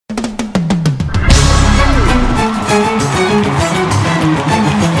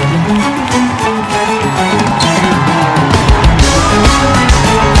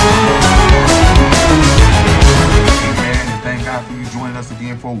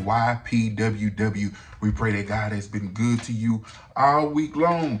Y.P.W.W. We pray that God has been good to you all week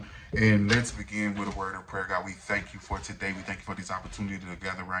long. And let's begin with a word of prayer. God, we thank you for today. We thank you for this opportunity to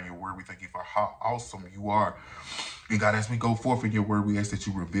gather around your word. We thank you for how awesome you are. And God, as we go forth in your word, we ask that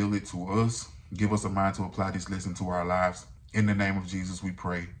you reveal it to us. Give us a mind to apply this lesson to our lives. In the name of Jesus, we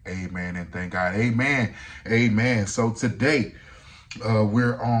pray. Amen. And thank God. Amen. Amen. So today,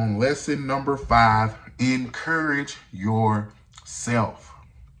 we're on lesson number 5. Encourage yourself.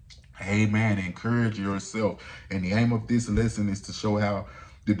 Amen. Encourage yourself. And the aim of this lesson is to show how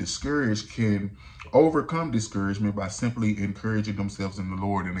the discouraged can overcome discouragement by simply encouraging themselves in the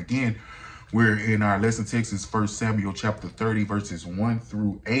Lord. And again, we're in our lesson text is 1 Samuel chapter 30, verses 1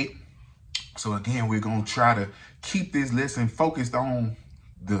 through 8. So again, we're going to try to keep this lesson focused on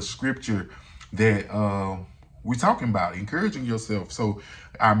the scripture that we're talking about, encouraging yourself. So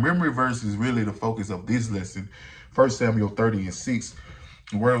our memory verse is really the focus of this lesson. 1 Samuel 30 and 6.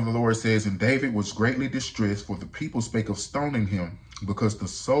 The word of the Lord says, "And David was greatly distressed, for the people spake of stoning him, because the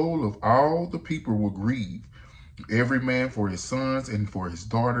soul of all the people were grieved, every man for his sons and for his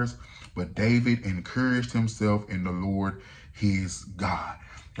daughters. But David encouraged himself in the Lord his God."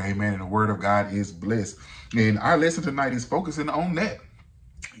 Amen. And the word of God is blessed. And our lesson tonight is focusing on that.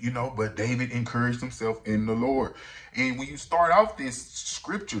 But David encouraged himself in the Lord. And when you start off this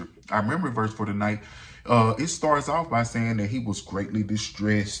scripture, our memory verse for tonight, it starts off by saying that he was greatly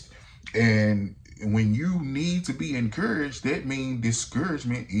distressed. And when you need to be encouraged, that means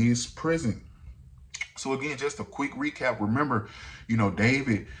discouragement is present. So again, just a quick recap. Remember,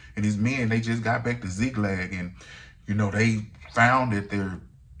 David and his men, they just got back to Ziklag, and, they found that their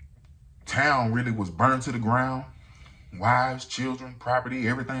town really was burned to the ground. Wives, children, property,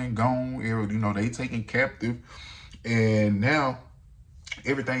 everything gone. They taken captive. And now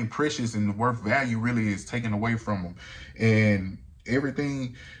everything precious and worth value really is taken away from them. And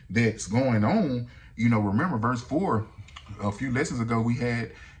everything that's going on, remember verse 4, a few lessons ago we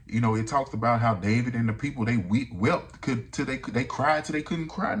had, it talks about how David and the people, they wept till they cried till they couldn't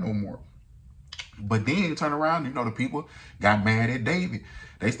cry no more. But then turn around, the people got mad at David.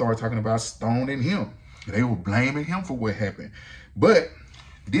 They started talking about stoning him. They were blaming him for what happened. But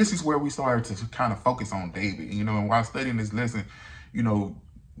this is where we started to kind of focus on David. And while studying this lesson,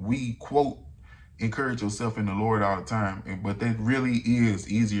 we quote, encourage yourself in the Lord all the time. But that really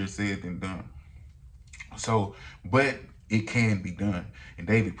is easier said than done. So, but it can be done. And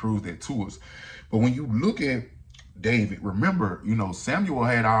David proves that to us. But when you look at David, remember, Samuel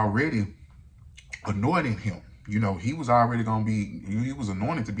had already anointed him. He was already going to be, he was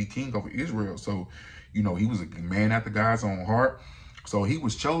anointed to be king over Israel. So, he was a man after God's own heart. So he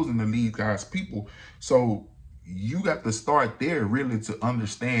was chosen to lead God's people. So you got to start there really to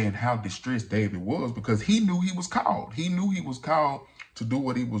understand how distressed David was, because he knew he was called. He knew he was called to do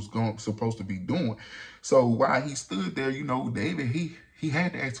what he was supposed to be doing. So while he stood there, David, he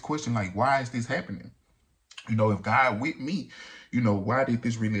had to ask the question, like, why is this happening? If God with me, why did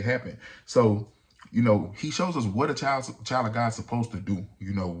this really happen? So, he shows us what a child of God is supposed to do.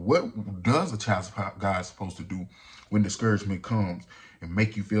 What does a child of God supposed to do when discouragement comes and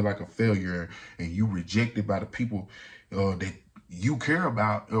make you feel like a failure and you rejected by the people that you care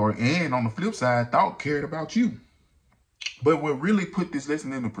about, and on the flip side, thought cared about you. But what really put this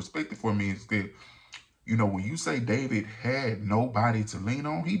lesson into perspective for me is that, when you say David had nobody to lean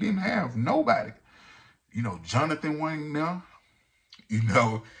on, he didn't have nobody. Jonathan wasn't there.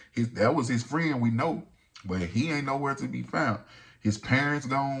 That was his friend, we know, but he ain't nowhere to be found. His parents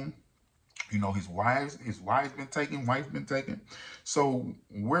gone. His wife's been taken. So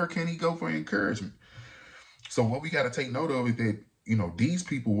where can he go for encouragement? So what we got to take note of is that, these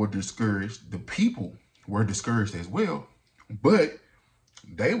people were discouraged. The people were discouraged as well, but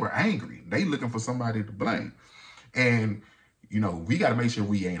they were angry. They looking for somebody to blame. And, we got to make sure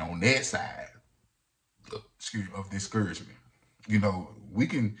we ain't on that side of discouragement. We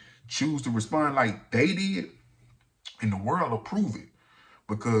can choose to respond like they did, and the world will prove it,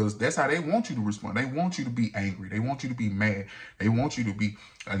 because that's how they want you to respond. They want you to be angry. They want you to be mad. They want you to be,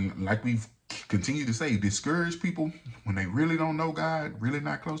 like we've continued to say, discouraged people, when they really don't know God, really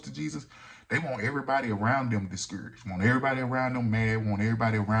not close to Jesus, they want everybody around them discouraged, want everybody around them mad, want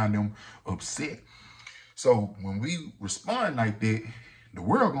everybody around them upset. So when we respond like that, the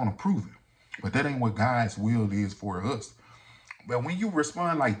world gonna prove it. But that ain't what God's will is for us. But when you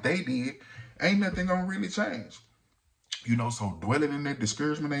respond like they did, ain't nothing gonna really change. So dwelling in that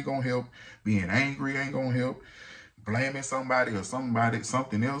discouragement ain't gonna help. Being angry ain't gonna help. Blaming somebody or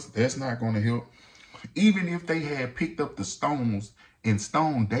something else, that's not gonna help. Even if they had picked up the stones and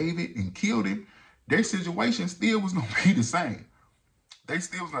stoned David and killed him, their situation still was gonna be the same.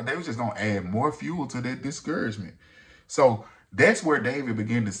 They was just gonna add more fuel to that discouragement. So that's where David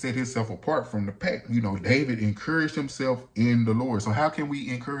began to set himself apart from the pack. You know, David encouraged himself in the Lord. So how can we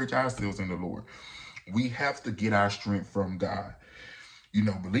encourage ourselves in the Lord? We have to get our strength from God. You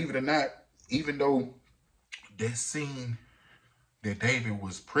know, believe it or not, even though that scene that David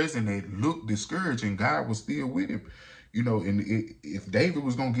was present at looked discouraging, God was still with him. You know, and if David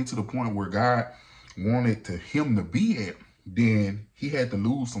was going to get to the point where God wanted him to be at, then he had to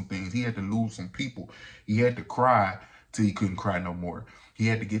lose some things. He had to lose some people. He had to cry till he couldn't cry no more. He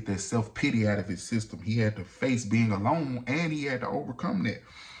had to get that self-pity out of his system. He had to face being alone, and he had to overcome that.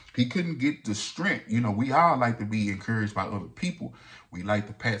 He couldn't get the strength. You know, we all like to be encouraged by other people. We like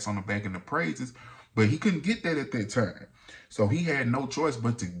the pats on the back and the praises, but he couldn't get that at that time. So he had no choice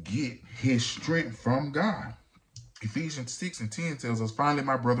but to get his strength from God. Ephesians 6:10 tells us, finally,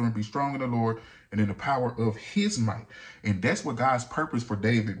 my brethren, be strong in the Lord and in the power of his might. And that's what God's purpose for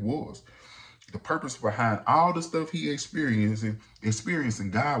David was. The purpose behind all the stuff he experienced,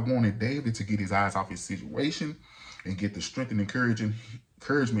 and God wanted David to get his eyes off his situation and get the strength and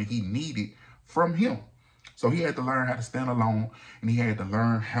encouragement he needed from him. So he had to learn how to stand alone, and he had to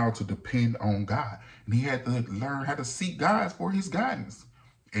learn how to depend on God. And he had to learn how to seek God for his guidance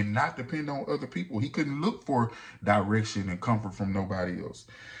and not depend on other people. He couldn't look for direction and comfort from nobody else.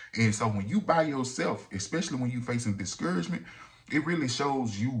 And so when you by yourself, especially when you're facing discouragement, it really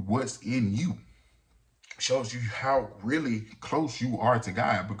shows you what's in you. It shows you how really close you are to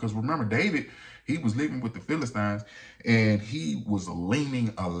God. Because remember, David, he was living with the Philistines, and he was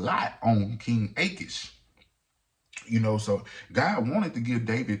leaning a lot on King Achish. You know, so God wanted to give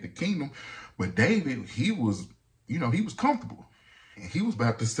David the kingdom, but David, he was comfortable. And he was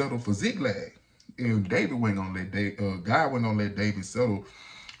about to settle for Ziklag. And David wasn't gonna let God wasn't gonna let David settle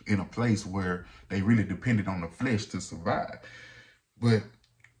in a place where they really depended on the flesh to survive. But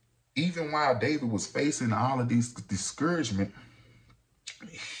even while David was facing all of these discouragement,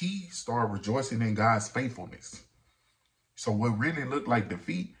 he started rejoicing in God's faithfulness. So what really looked like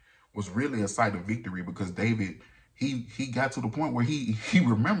defeat was really a sight of victory, because David, he got to the point where he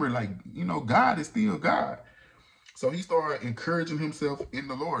remembered, like, you know, God is still God. So he started encouraging himself in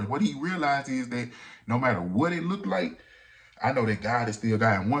the Lord. What he realized is that no matter what it looked like, I know that God is still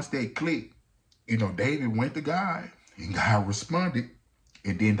God. And once that clicked, you know, David went to God, and God responded.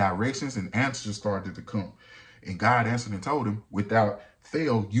 And then directions and answers started to come. And God answered and told him, without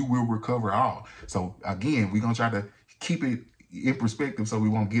fail, you will recover all. So again, we're going to try to keep it in perspective so we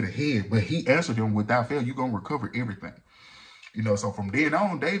won't get ahead. But he answered him, without fail, you're going to recover everything. You know, so from then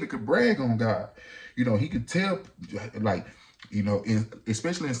on, David could brag on God. You know, he could tell, like, you know,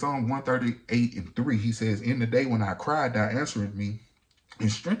 especially in Psalm 138:3, he says, in the day when I cried, thou answered me and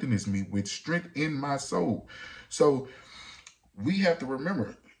strengthenest me with strength in my soul. So we have to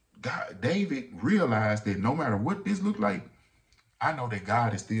remember, David realized that no matter what this looked like, I know that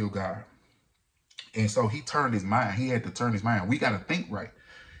God is still God. And so he turned his mind. He had to turn his mind. We got to think right.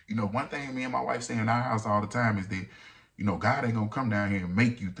 You know, one thing me and my wife say in our house all the time is that, you know, God ain't going to come down here and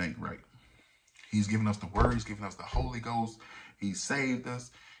make you think right. He's given us the word. He's given us the Holy Ghost. He saved us.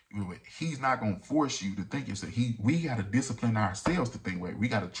 He's not going to force you to think yourself. We got to discipline ourselves to think right. We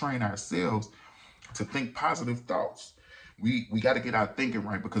got to train ourselves to think positive thoughts. We got to get our thinking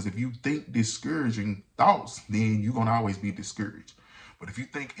right, because if you think discouraging thoughts, then you're going to always be discouraged. But if you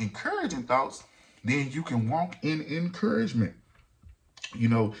think encouraging thoughts, then you can walk in encouragement. You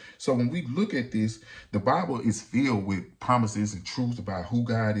know, so when we look at this, the Bible is filled with promises and truths about who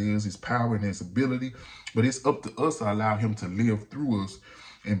God is, his power and his ability. But it's up to us to allow him to live through us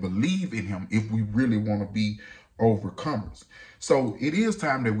and believe in him if we really want to be overcomers. So it is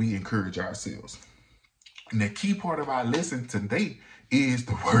time that we encourage ourselves. And the key part of our lesson today is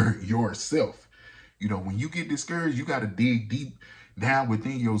the word yourself. You know, when you get discouraged, you got to dig deep down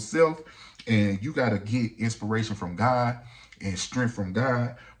within yourself, and you got to get inspiration from God and strength from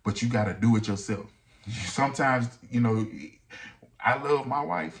God, but you got to do it yourself. Sometimes, you know, I love my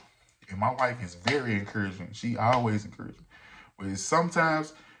wife, and my wife is very encouraging. She always encourages me. But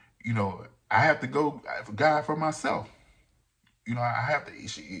sometimes, you know, I have to go for God for myself. You know, I have to,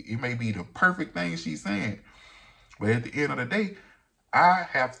 it may be the perfect thing she's saying, but at the end of the day, I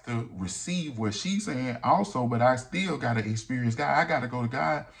have to receive what she's saying also, but I still got to experience God. I got to go to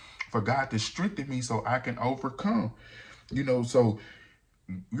God for God to strengthen me so I can overcome. You know, so,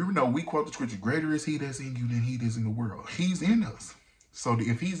 you know, we quote the scripture, greater is he that's in you than he that's in the world. He's in us. So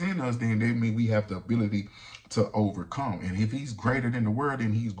if he's in us, then that means we have the ability to overcome. And if he's greater than the world,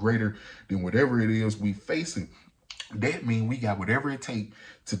 then he's greater than whatever it is we facing. That means we got whatever it takes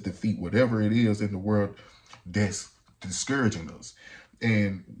to defeat whatever it is in the world that's discouraging us.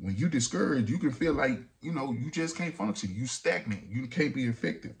 And when you discouraged, you can feel like, you just can't function. You stagnant. You can't be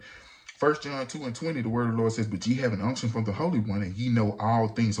effective. 1 John 2:20, the word of the Lord says, but ye have an unction from the Holy One, and ye know all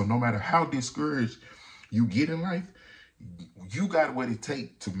things. So no matter how discouraged you get in life, you got what it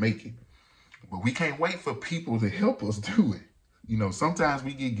takes to make it. But we can't wait for people to help us do it. Sometimes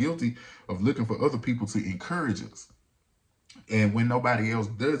we get guilty of looking for other people to encourage us. And when nobody else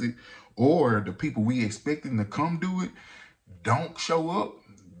does it, or the people we expecting to come do it don't show up,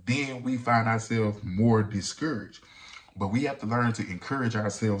 then we find ourselves more discouraged. But we have to learn to encourage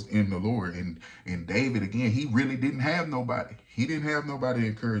ourselves in the Lord. And David, again, he really didn't have nobody. He didn't have nobody to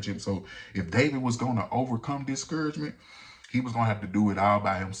encourage him. So if David was going to overcome discouragement, he was going to have to do it all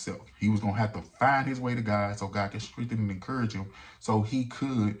by himself. He was going to have to find his way to God so God can strengthen and encourage him so he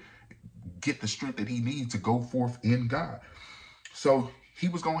could get the strength that he needs to go forth in God. So he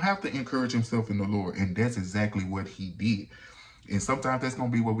was going to have to encourage himself in the Lord. And that's exactly what he did. And sometimes that's going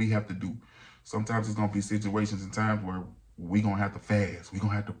to be what we have to do. Sometimes it's going to be situations and times where we're going to have to fast. We're going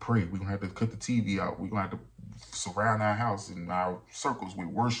to have to pray. We're going to have to cut the TV out. We're going to have to surround our house and our circles with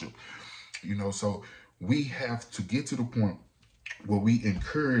worship. So we have to get to the point where we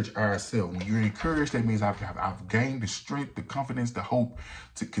encourage ourselves. When you're encouraged, that means I've gained the strength, the confidence, the hope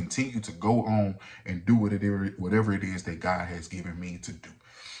to continue to go on and do whatever it is that God has given me to do.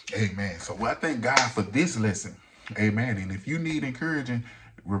 Amen. So I thank God for this lesson. Amen. And if you need encouraging,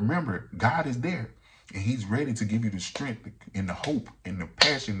 remember, God is there. And he's ready to give you the strength and the hope and the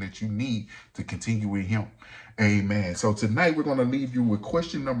passion that you need to continue with him. Amen. So tonight we're going to leave you with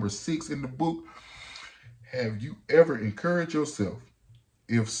question number 6 in the book. Have you ever encouraged yourself?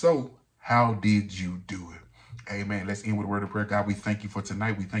 If so, how did you do it? Amen. Let's end with a word of prayer. God, we thank you for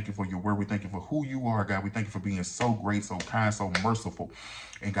tonight. We thank you for your word. We thank you for who you are, God. We thank you for being so great, so kind, so merciful.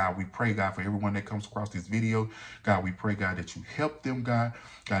 And God, we pray, God, for everyone that comes across this video. God, we pray, God, that you help them, God.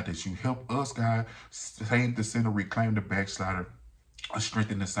 God, that you help us, God. Save the sinner, reclaim the backslider,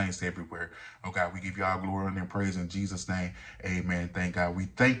 strengthen the saints everywhere. Oh God, we give you all glory and praise in Jesus' name. Amen. Thank God. We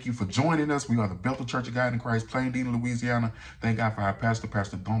thank you for joining us. We are the Bethel Church of God in Christ, Plaindean, Louisiana. Thank God for our pastor,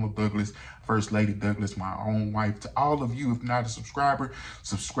 Pastor Donald Douglas, First Lady Douglas, my own wife. To all of you, if not a subscriber,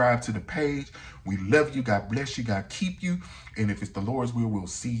 subscribe to the page. We love you. God bless you. God keep you. And if it's the Lord's will, we'll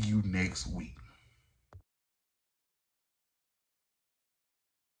see you next week.